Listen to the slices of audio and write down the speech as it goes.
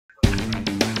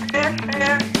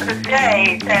the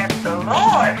day that the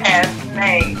Lord has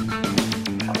made.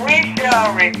 We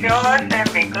shall rejoice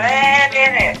and be glad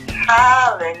in it.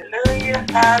 Hallelujah,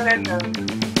 hallelujah.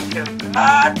 To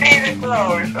God be the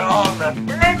glory for all the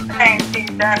good things He's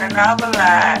done in our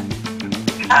lives.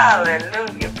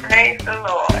 Hallelujah, praise the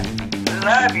Lord.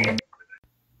 Love you.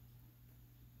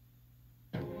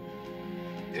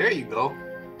 There you go.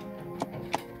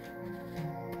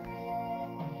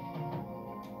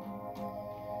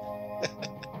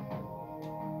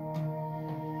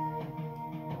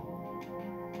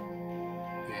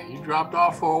 Yeah, you dropped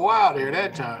off for a while there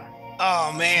that time.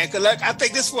 Oh man, cause look, I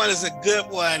think this one is a good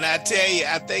one. I tell you,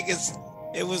 I think it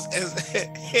was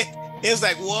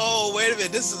like, whoa, wait a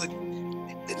minute, this is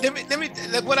let me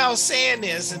look, what I was saying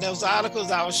is, and those articles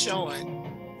I was showing,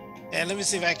 and let me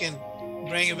see if I can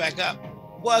bring it back up,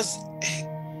 was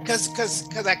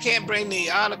because I can't bring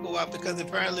the article up because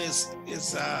apparently it's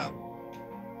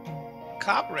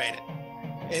copyrighted,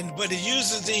 but it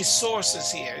uses these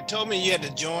sources here. It told me you had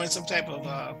to join some type of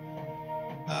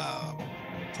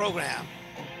program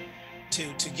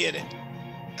to get it,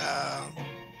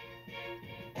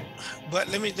 but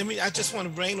let me I just want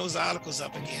to bring those articles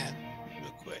up again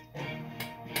real quick.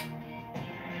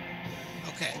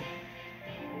 Okay,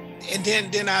 and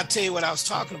then I'll tell you what I was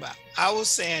talking about. I was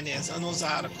saying is on those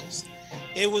articles,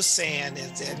 it was saying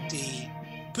is that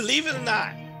believe it or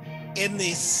not, in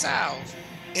the South,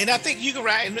 and I think you can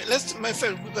write, and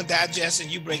we're gonna digest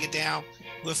and you break it down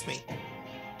with me.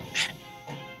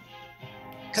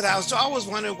 Because I was always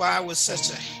wondering why it was such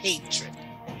a hatred.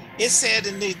 It said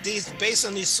in these, based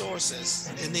on these sources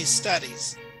in these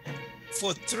studies,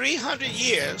 for 300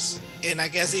 years, and I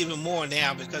guess even more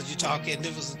now because you're talking,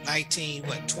 it was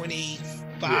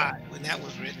 25 when that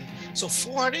was written. So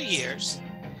 400 years.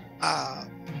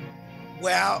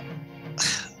 Well,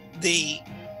 the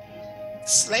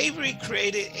slavery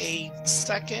created a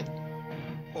second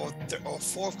or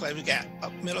fourth class. We got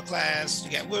middle class,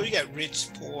 you got rich,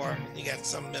 poor, you got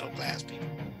some middle class people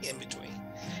in between.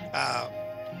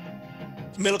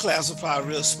 Middle class was probably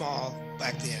real small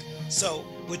back then. So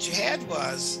what you had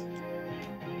was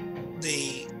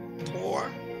the poor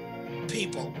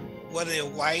people, whether they're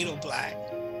white or black.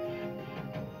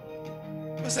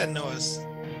 What's that noise?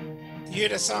 You hear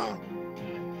that song?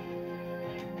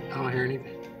 I don't hear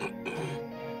anything.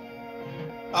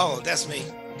 Oh, that's me.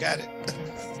 Got it.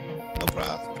 No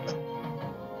problem.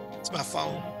 It's my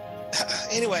phone.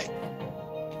 Anyway,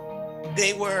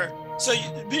 they were, so you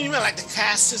remember like the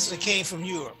caste system that came from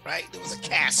Europe, right? There was a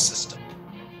caste system.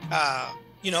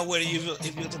 You know, whether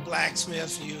if you're the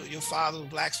blacksmith, your father was a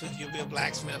blacksmith, you'll be a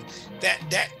blacksmith.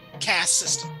 That caste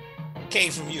system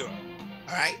came from Europe.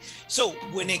 All right. So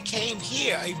when it came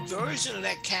here, a version of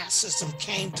that caste system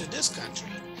came to this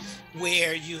country,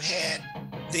 where you had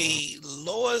the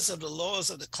lowest of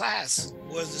the class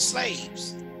was the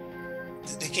slaves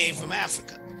that came from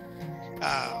Africa.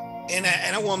 And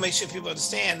I want to make sure people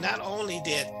understand, not only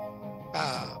did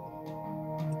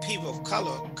people of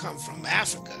color come from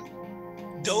Africa,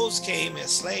 those came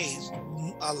as slaves.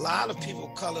 A lot of people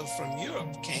of color from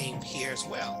Europe came here as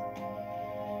well.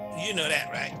 You know that,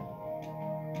 right?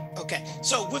 Okay,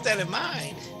 so with that in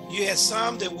mind, you had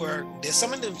some that were,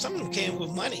 some of them came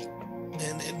with money,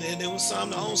 and then there was some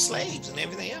that owned slaves and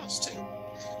everything else too.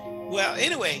 Well,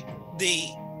 anyway,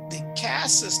 the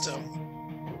caste system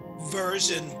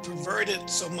version perverted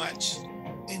so much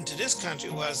into this country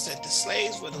was that the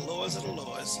slaves were the lowest of the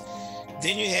lowest.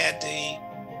 Then you had the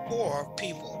poor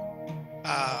people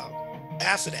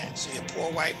after that. So you had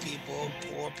poor white people,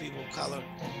 poor people of color,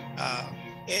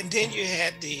 and then you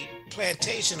had the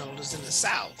plantation owners in the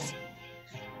South.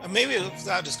 Or maybe it was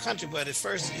throughout this country, but at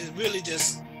first it really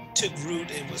just took root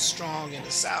and was strong in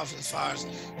the South as far as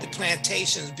the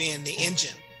plantations being the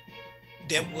engine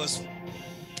that was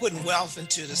putting wealth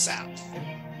into the South.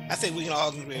 I think we can all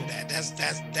agree with that.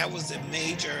 That was the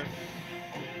major,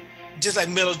 just like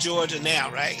Middle Georgia now,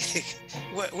 right?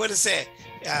 what is that?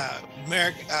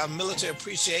 Military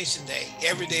Appreciation Day.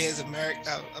 Every day is a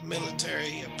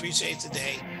Military Appreciation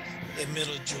Day in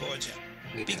Middle Georgia,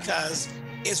 because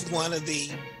it's one of the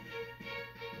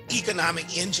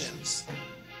economic engines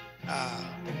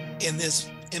in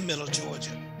Middle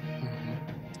Georgia.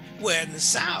 Where in the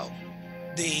South,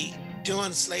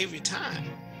 during slavery time,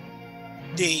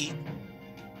 the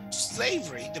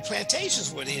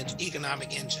plantations were the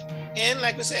economic engine. And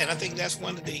like I said, I think that's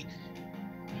one of the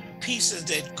pieces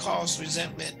that caused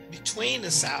resentment between the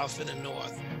South and the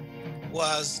North,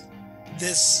 was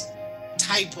this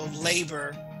type of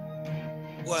labor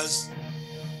was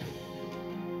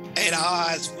at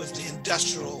odds with the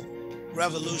industrial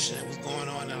revolution that was going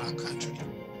on in our country,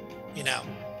 you know.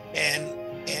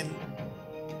 and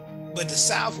but the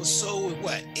South was so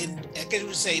what? I guess we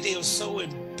would say they were so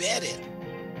embedded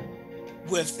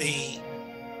with the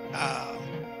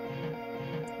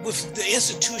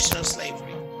institution of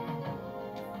slavery,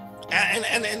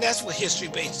 and that's what history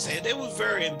basically said. They were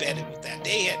very embedded with that.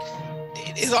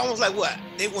 It's almost like what?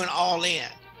 They went all in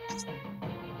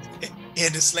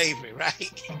into slavery,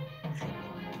 right?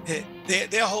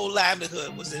 Their whole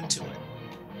livelihood was into it.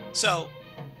 So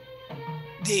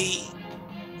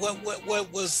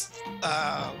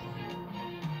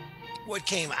what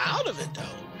came out of it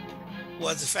though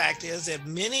was the fact is that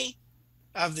many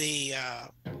of the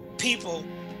people,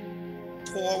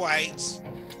 poor whites,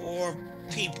 poor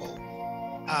people,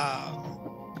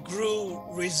 grew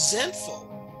resentful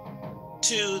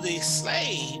to the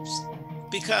slaves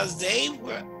because they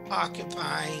were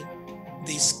occupying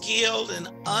the skilled and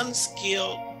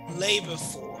unskilled labor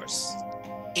force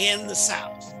in the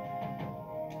South.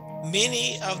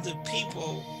 Many of the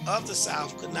people of the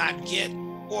South could not get,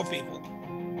 poor people,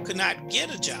 could not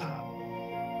get a job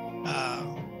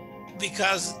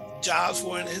because jobs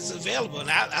weren't as available. And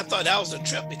I thought that was a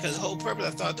trip because the whole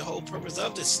purpose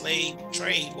of the slave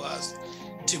trade was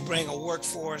to bring a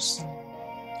workforce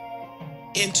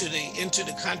into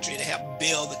the country to help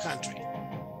build the country,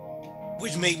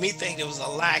 which made me think there was a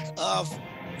lack of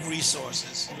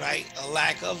resources, right? A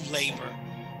lack of labor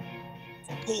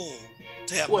pool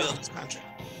to help build this country.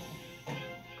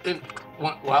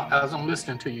 Well, as I'm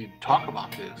listening to you talk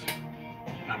about this,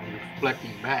 I'm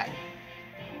reflecting back,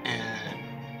 and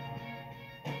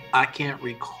I can't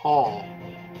recall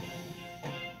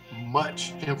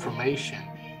much information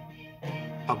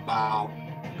about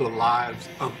the lives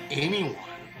of anyone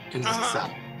in the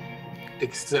South,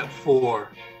 except for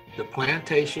the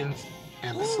plantations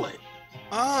and the slaves.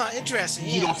 Interesting.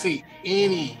 You don't see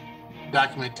any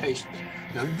documentation.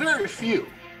 Now, very few.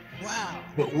 Wow.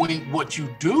 But what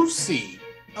you do see,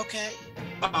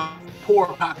 poor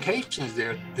Caucasians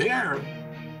there, their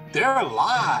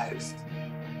lives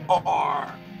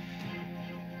are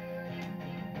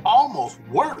almost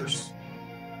worse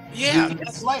than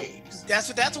the slaves. That's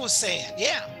what was saying.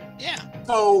 Yeah.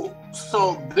 So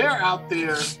they're out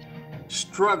there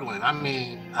struggling. I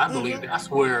mean, I believe that's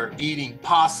where eating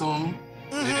possum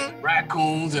and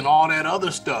raccoons and all that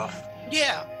other stuff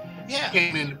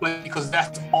came into play, because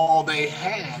that's all they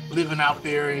had, living out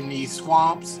there in these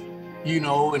swamps,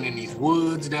 and in these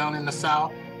woods down in the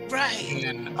South. Right.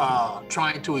 And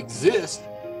trying to exist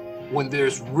when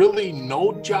there's really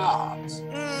no jobs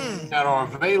that are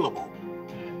available.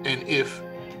 And if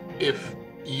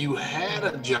you had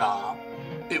a job,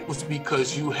 it was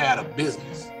because you had a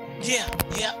business. Yeah,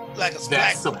 like a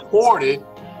that supported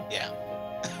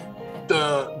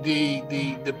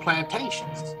the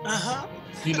plantations.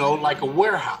 Like a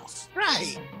warehouse.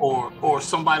 Right. Or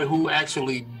somebody who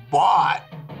actually bought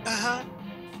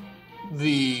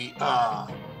the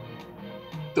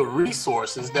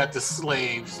resources that the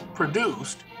slaves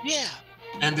produced. Yeah.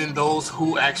 And then those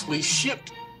who actually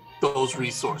shipped those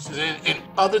resources. And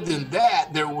other than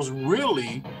that, there was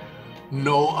really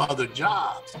no other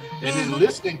jobs. And then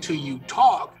listening to you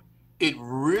talk, it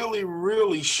really,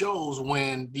 really shows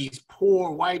when these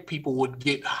poor white people would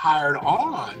get hired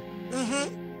on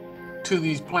to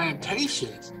these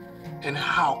plantations and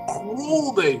how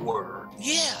cruel they were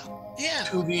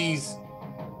to these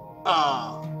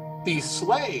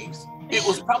slaves. It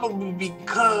was probably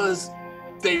because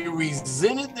they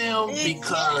resented them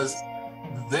because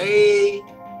they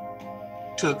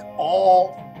took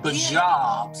all the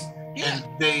jobs and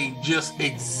they just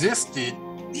existed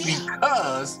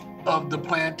because of the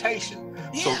plantation.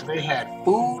 So they had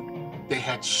food, they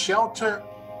had shelter,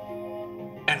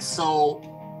 and so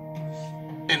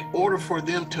in order for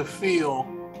them to feel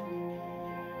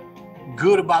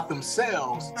good about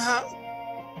themselves,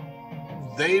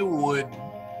 they would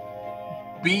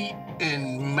beat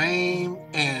and maim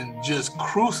and just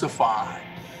crucify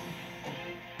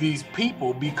these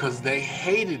people because they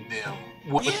hated them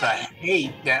with a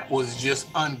hate that was just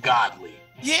ungodly.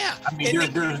 Yeah. I mean,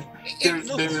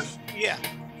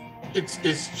 it's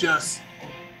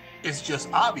just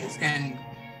obvious. And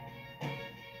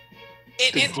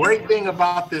the great thing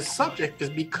about this subject is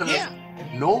because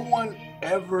no one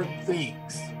ever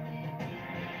thinks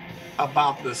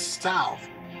about the South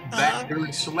back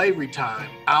during slavery time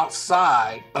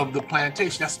outside of the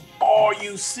plantation. That's all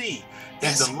you see.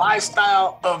 And the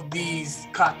lifestyle of these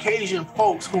Caucasian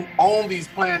folks who own these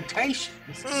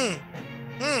plantations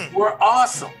were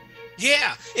awesome.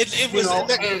 Yeah, it was,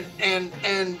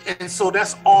 and so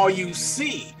that's all you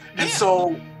see. And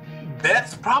so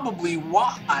that's probably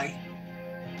why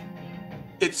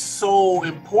it's so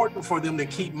important for them to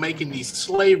keep making these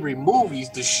slavery movies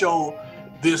to show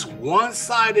this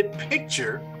one-sided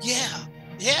picture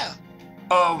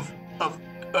of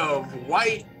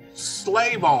white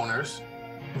slave owners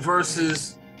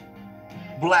versus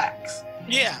blacks.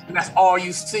 Yeah. And that's all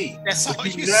you see. That's all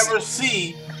you never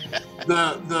see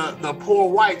the poor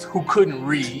whites who couldn't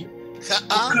read,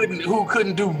 who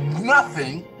couldn't do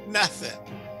nothing. Nothing.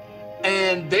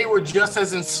 And they were just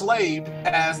as enslaved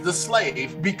as the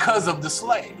slave because of the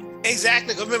slave.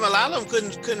 Exactly. Because remember, a lot of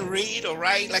them couldn't read or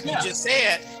write, like you just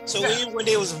said. So even when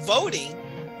they was voting,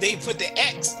 they put the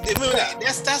X. Remember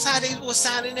that's how they were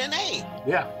signing their name.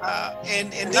 Yeah.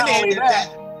 And then not they only had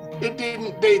that, it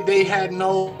didn't. They had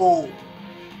no.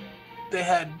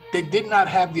 They did not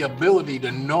have the ability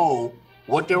to know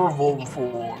what they were voting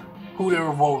for, who they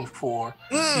were voting for,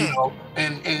 you know,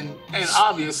 and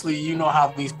obviously, you know how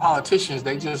these politicians,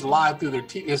 they just lie through their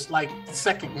teeth. It's like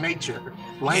second nature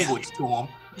language to them.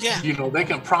 Yeah. You know, they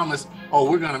can promise, oh,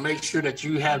 we're going to make sure that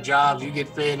you have jobs, you get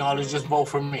fed and all this, just vote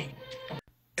for me.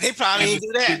 They probably didn't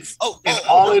do that.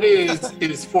 All it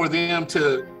is for them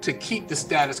to keep the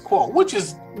status quo, which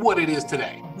is what it is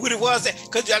today. What it was,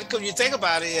 because you think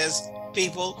about it, is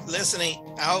people listening,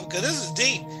 I hope, because this is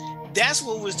deep. That's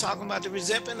what we're talking about, the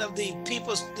resentment of the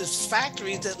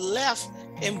factories that left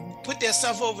and put their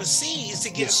stuff overseas to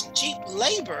get cheap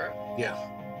labor. Yeah.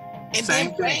 And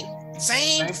Same thing.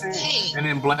 Same thing. And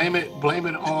then blame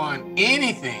it on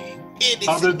anything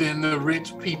other than the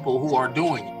rich people who are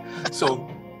doing it. So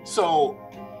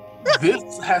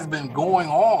this has been going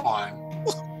on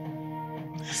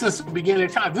since the beginning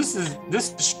of time. This is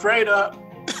straight up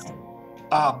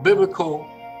biblical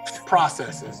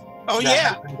processes.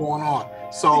 Have been going on.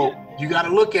 So you got to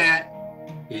look at,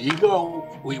 here you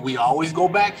go. We always go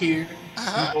back here.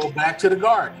 We go back to the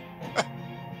garden.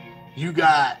 You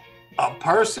got a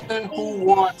person who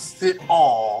wants it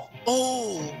all,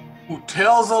 who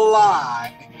tells a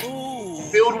lie,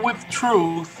 filled with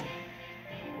truth,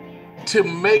 to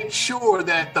make sure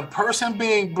that the person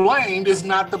being blamed is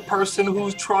not the person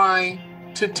who's trying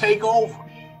to take over.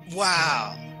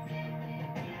 Wow.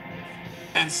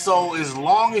 And so as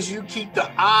long as you keep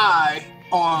the eye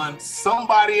on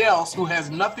somebody else who has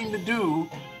nothing to do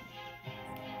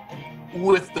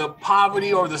with the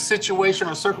poverty or the situation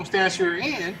or circumstance you're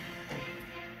in,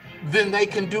 then they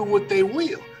can do what they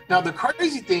will. Now, the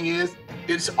crazy thing is,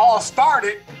 it's all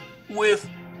started with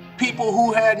people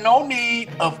who had no need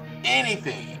of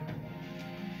anything.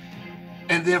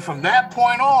 And then from that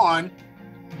point on,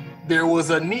 there was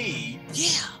a need.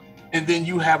 Yeah. And then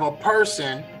you have a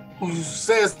person who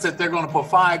says that they're going to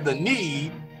provide the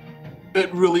need.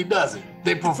 It really doesn't.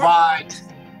 They provide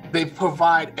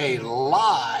a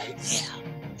lie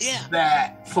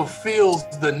that fulfills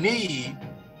the need,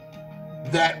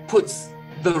 that puts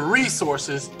the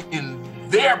resources in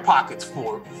their pockets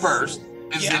first,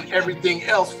 and then everything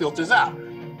else filters out.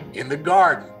 In the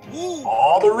garden,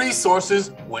 all the resources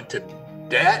went to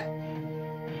that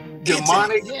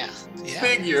demonic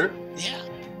figure,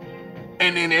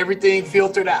 and then everything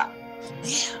filtered out.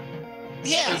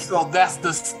 And so that's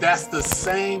the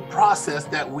same process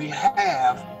that we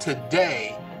have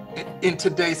today in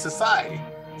today's society.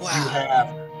 Wow. You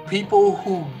have people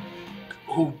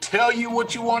who tell you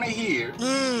what you want to hear.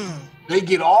 They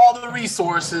get all the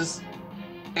resources,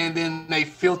 and then they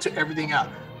filter everything out.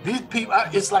 These people,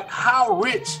 it's like, how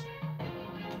rich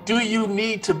do you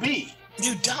need to be?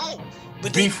 You don't.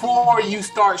 But before you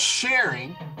start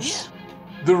sharing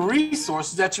the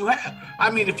resources that you have.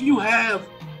 I mean, if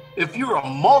you're a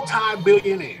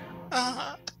multi-billionaire,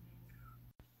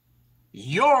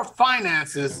 your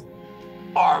finances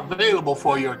are available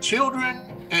for your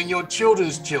children and your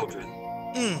children's children.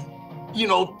 You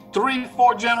know,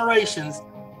 3-4 generations,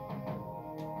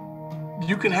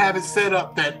 you can have it set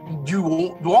up that you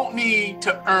won't need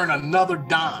to earn another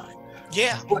dime.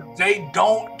 Yeah. But they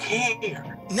don't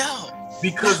care. No.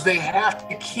 Because they have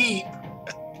to keep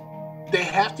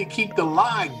the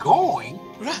lie going.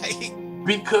 Right.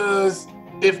 Because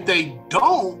if they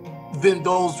don't, then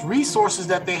those resources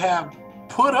that they have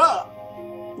put up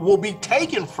will be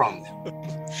taken from them.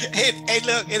 Hey,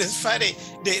 look, it is funny.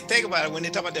 Think about it when they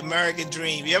talk about the American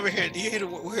dream. You ever heard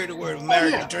the word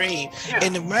American dream? Yeah.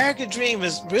 And the American dream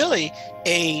is really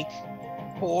a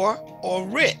poor or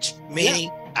rich,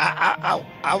 meaning I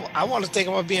want to think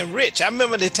about being rich. I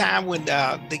remember the time when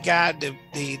the guy, the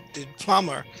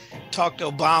plumber, talked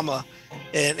to Obama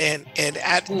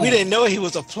We didn't know he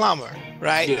was a plumber,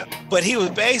 right? Yeah. But he was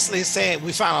basically saying,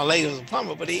 we found out later he was a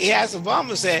plumber, but he has a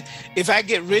plumber said, if I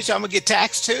get rich, I'm gonna get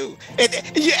taxed too. And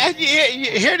you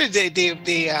hear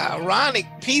the ironic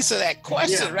piece of that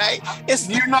question, right?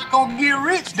 You're not gonna get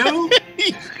rich, dude.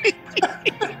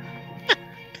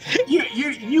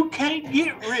 you can't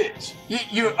get rich.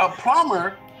 You're a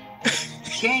plumber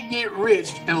can't get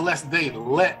rich unless they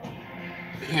let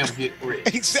him get rich.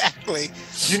 Exactly.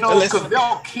 You know, because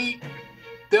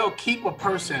they'll keep a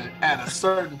person at a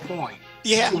certain point.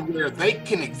 Yeah. To where they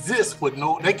can exist with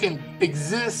they can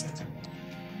exist.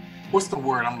 What's the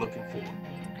word I'm looking for?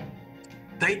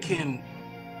 They can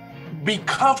be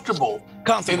comfortable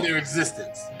in their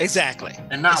existence. Exactly.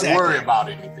 And not worry about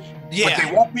anything. Yeah. But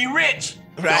they won't be rich.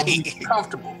 Right. They'll be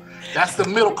comfortable. That's the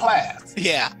middle class.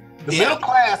 Yeah. The middle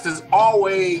class is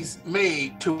always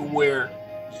made to where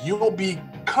you'll be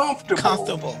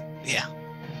comfortable. Yeah.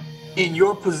 In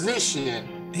your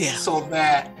position. Yeah. So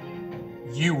that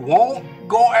you won't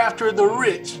go after the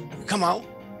rich. Come on.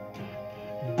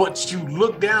 But you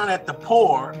look down at the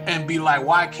poor and be like,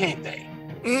 why can't they?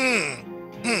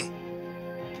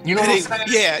 You know what I'm saying?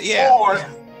 Yeah, yeah. Or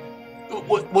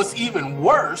what's even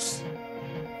worse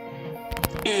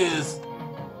is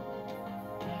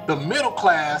the middle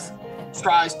class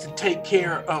tries to take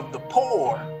care of the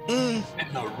poor and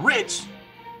the rich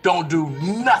don't do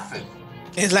nothing.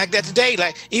 It's like that today,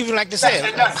 like even like they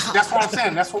said. That's what I'm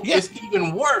saying. That's what it's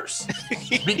even worse.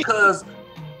 Because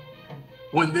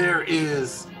when there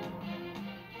is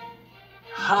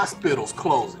hospitals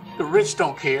closing, the rich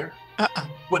don't care.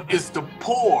 But it's the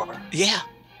poor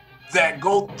that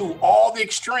go through all the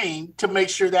extreme to make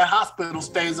sure that hospital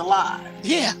stays alive.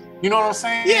 Yeah. You know what I'm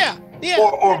saying? Yeah. Yeah.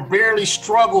 Or barely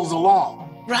struggles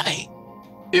along. Right.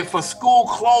 If a school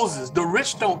closes, the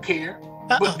rich don't care.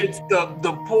 But it's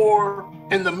the poor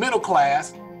and the middle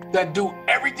class that do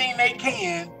everything they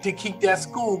can to keep that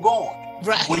school going.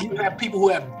 Right. When you have people who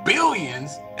have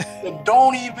billions that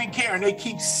don't even care and they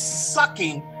keep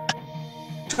sucking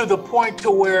to the point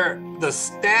to where the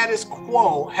status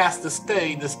quo has to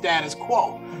stay the status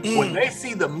quo. When they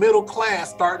see the middle class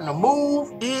starting to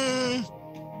move,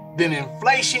 then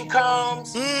inflation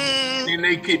comes, and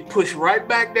they get pushed right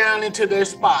back down into their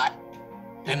spot.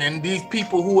 And then these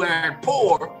people who are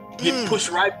poor get pushed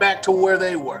right back to where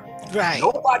they were. Right.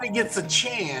 Nobody gets a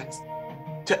chance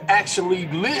to actually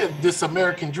live this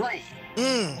American dream.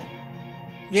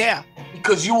 Yeah.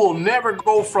 Because you will never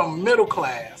go from middle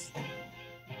class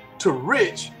to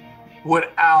rich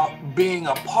without being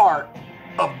a part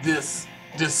of this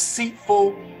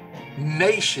deceitful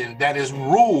nation that is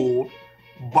ruled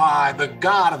by the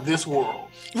God of this world.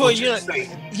 Well, because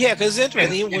it's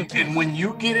interesting. And when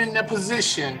you get in that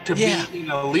position to be in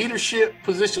a leadership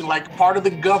position, like part of the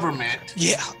government,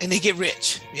 and they get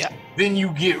rich, then you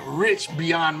get rich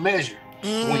beyond measure.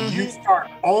 When you start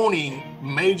owning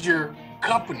major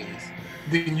companies,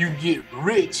 then you get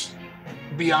rich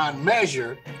beyond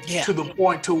measure to the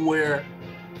point to where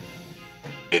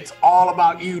it's all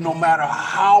about you, no matter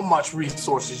how much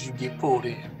resources you get pulled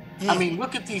in. I mean,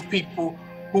 look at these people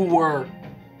who were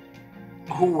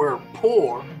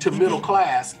poor to middle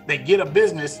class. They get a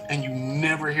business and you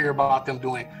never hear about them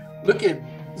doing. Look at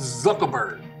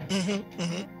Zuckerberg.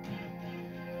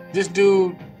 This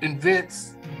dude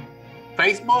invents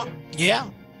Facebook.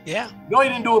 No, he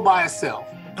didn't do it by himself.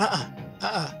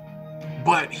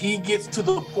 But he gets to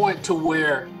the point to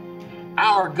where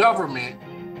our government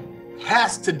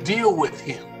has to deal with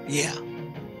him.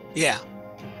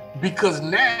 Because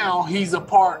now he's a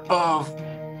part of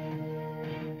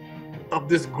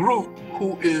this group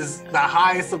who is the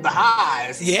highest of the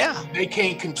highs. They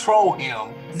can't control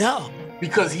him. No.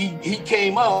 Because he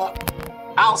came up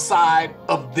outside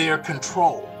of their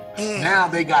control. Now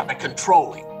they got to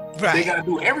control him. Right. They got to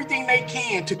do everything they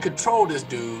can to control this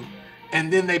dude.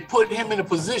 And then they put him in a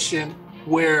position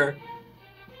where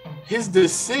his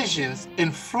decisions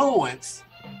influence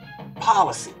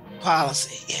policy.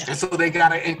 And so they got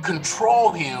to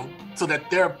control him so that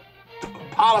the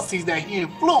policies that he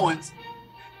influenced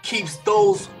keeps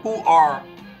those who are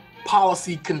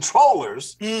policy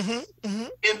controllers in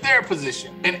their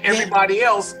position and everybody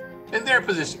else in their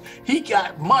position. He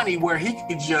got money where he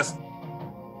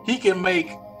can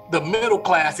make the middle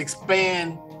class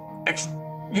expand,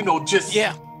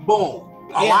 boom.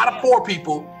 A lot of poor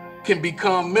people can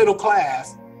become middle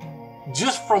class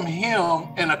just from him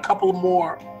and a couple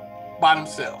more by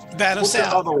themselves. What's the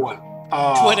other one?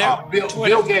 Twitter.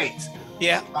 Bill Gates.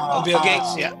 Bill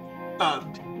Gates.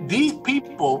 These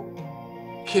people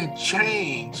can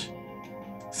change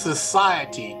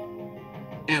society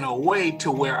in a way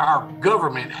to where our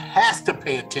government has to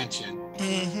pay attention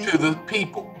to the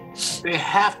people. They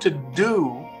have to do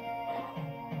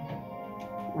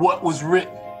what was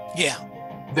written. Yeah.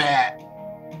 That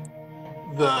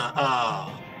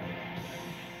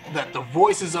the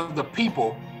voices of the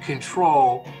people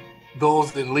control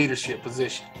those in leadership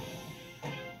position.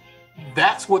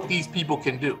 That's what these people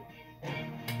can do.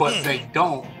 But they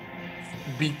don't,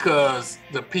 because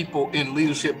the people in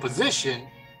leadership position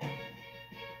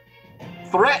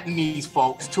threaten these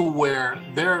folks to where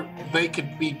they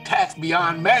could be taxed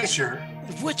beyond measure.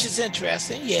 Which is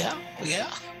interesting. Yeah.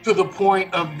 To the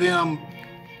point of them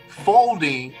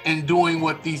folding and doing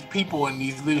what these people in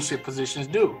these leadership positions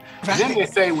do. Right. Then they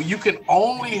say, well, you can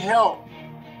only help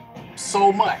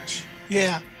so much.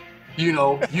 Yeah. You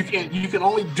know, you can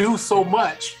only do so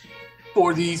much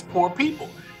for these poor people.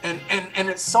 And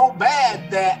it's so bad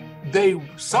that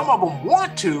some of them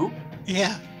want to.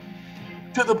 Yeah.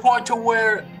 To the point to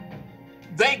where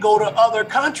they go to other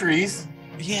countries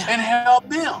and help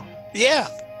them. Yeah.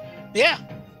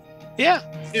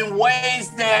 In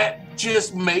ways that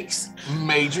just makes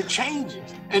major changes.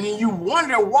 And then you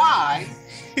wonder why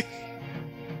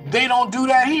they don't do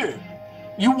that here.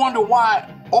 You wonder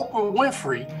why Oprah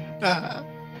Winfrey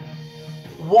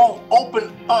won't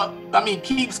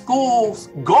keep schools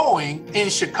going in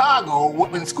Chicago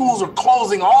when schools are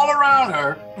closing all around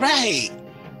her. Right.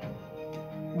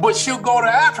 But she'll go to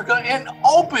Africa and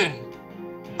open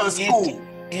a school.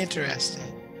 Interesting.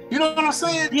 You know what I'm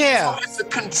saying? Yeah. So it's a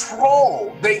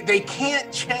control. They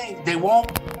can't change. They won't.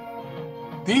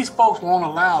 These folks won't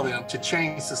allow them to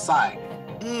change society.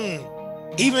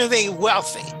 Even if they're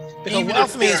wealthy. Because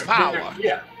wealth means power.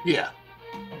 Yeah.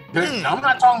 I'm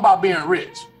not talking about being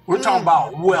rich. We're talking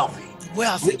about wealthy. We're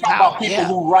talking about people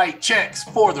who write checks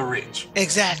for the rich.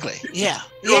 Exactly. Yeah.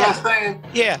 You know what I'm saying?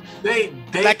 Yeah. They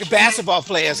like the basketball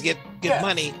players get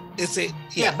money.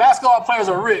 Basketball players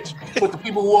are rich, but the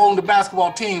people who own the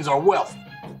basketball teams are wealthy.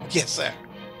 Yes, sir.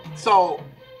 So,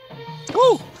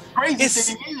 crazy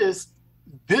thing is,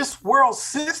 this world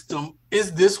system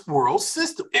is this world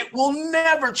system. It will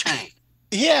never change.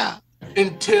 Yeah.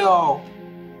 Until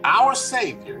our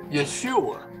Savior,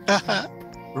 Yeshua,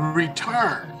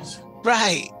 returns.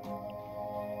 Right.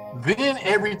 Then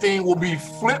everything will be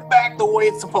flipped back the way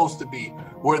it's supposed to be,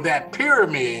 where that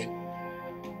pyramid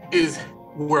is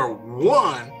where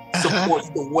one supports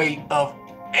the weight of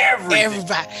everything.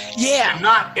 Everybody. Yeah. And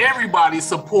not everybody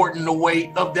supporting the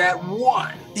weight of that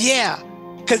one. Yeah.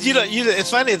 Because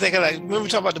it's funny to think of, like, when we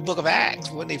talk about the book of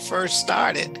Acts, when they first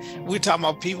started, we talking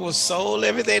about people sold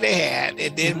everything they had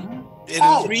and then it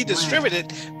was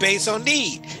redistributed based on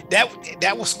need.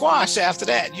 That was squashed after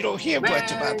that. You don't hear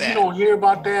much about that. You don't hear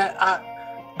about that.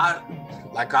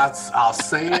 I'll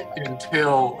say it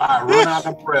until I run out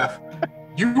of breath.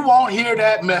 You won't hear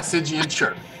that message in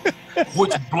church,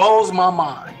 which blows my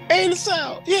mind. Ain't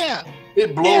so? Yeah.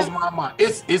 It blows my mind.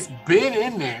 It's been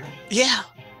in there. Yeah.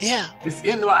 It's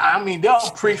in there. I mean, they'll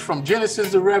preach from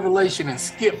Genesis to Revelation and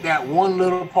skip that one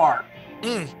little part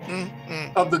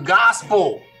of the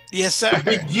gospel. Yes, sir.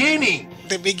 The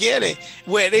beginning,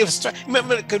 where they was.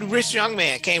 Remember, the rich young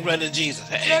man came running to Jesus.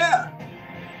 Hey,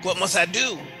 what must I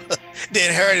do to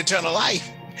inherit eternal life?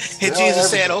 And Jesus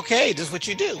said, "Okay, this is what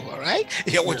you do. All right.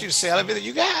 I want you to sell everything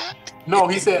you got." No,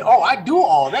 he said, "Oh, I do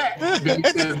all that." He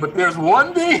says, "But there's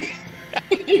one thing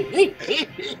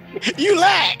you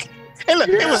lack." And look,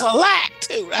 it was a lack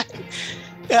too,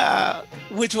 right?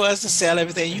 Which was to sell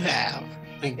everything you have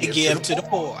and give to the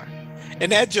poor.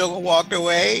 And that joker walked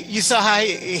away. You saw how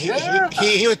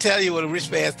he would tell you what a rich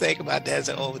man think about that.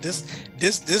 So,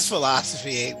 this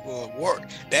philosophy ain't gonna work.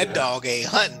 That dog ain't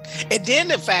hunting. And then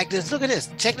the fact is, look at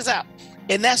this. Check this out.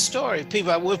 In that story,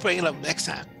 people, I will bring it up next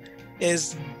time,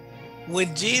 is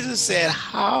when Jesus said,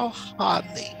 "How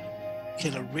hardly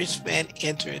can a rich man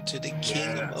enter into the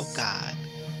kingdom of God,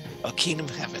 or kingdom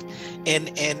of heaven?" And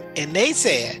they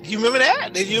said, you remember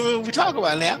that? You remember we talk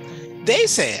about it now? They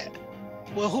said,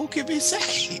 well, who can be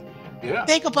saved? Yeah.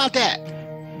 Think about that.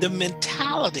 The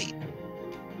mentality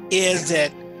is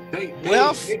that they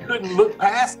couldn't look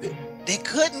past it. They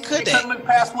couldn't, They couldn't look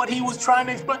past what he was trying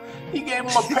to explain. He gave them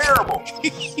a parable.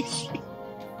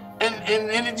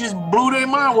 and it just blew their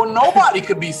mind. Well, nobody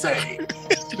could be saved.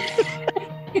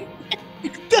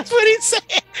 That's what he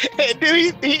said. And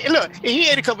he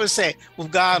had to come and say,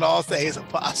 with God, all things are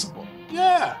possible.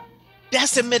 Yeah.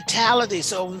 That's the mentality.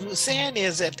 So what I'm saying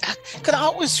is that I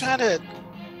always try to,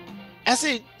 I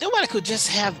say, nobody could just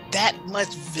have that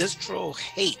much visceral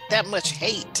hate, that much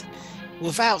hate,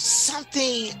 without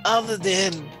something other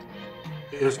than.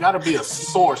 There's got to be a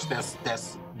source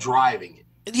that's driving it.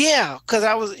 Yeah, because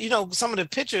I was, some of the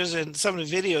pictures and some of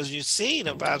the videos you've seen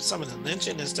about some of the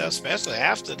lynching and stuff, especially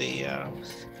after the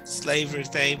slavery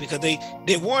thing, because they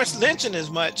weren't lynching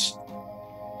as much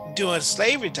during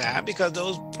slavery time because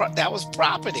that was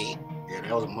property. Yeah,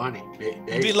 that was money.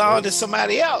 They belonged to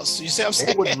somebody else. You see what I'm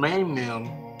saying? They would maim them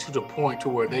to the point to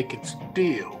where they could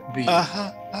still be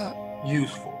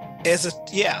useful.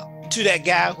 To that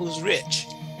guy who's rich.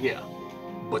 Yeah.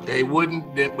 But they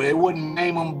wouldn't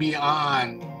name them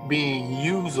beyond being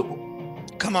usable.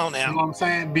 Come on now. You know what I'm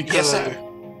saying? Because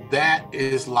that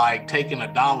is like taking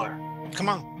 $1. Come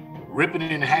on. Ripping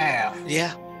it in half.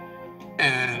 Yeah.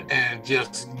 And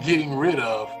just getting rid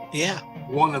of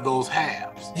one of those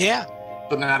halves. Yeah.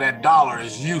 So now that $1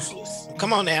 is useless.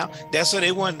 Come on now. That's what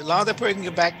they want. As long as that person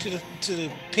get back to the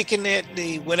picking at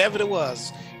the whatever it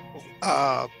was.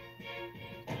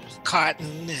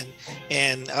 Cotton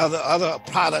and other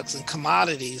products and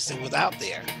commodities that was out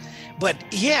there. But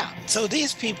yeah, so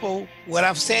these people, what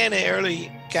I'm saying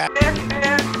earlier, guys. This is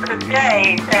the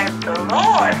day that the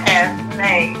Lord has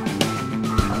made.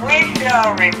 We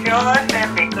shall rejoice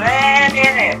and be glad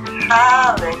in it.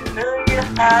 Hallelujah,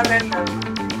 hallelujah.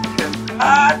 To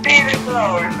God be the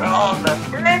glory for all the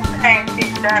good things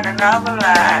He's done in our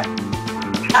lives.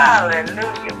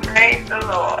 Hallelujah, praise the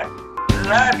Lord.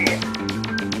 Love you.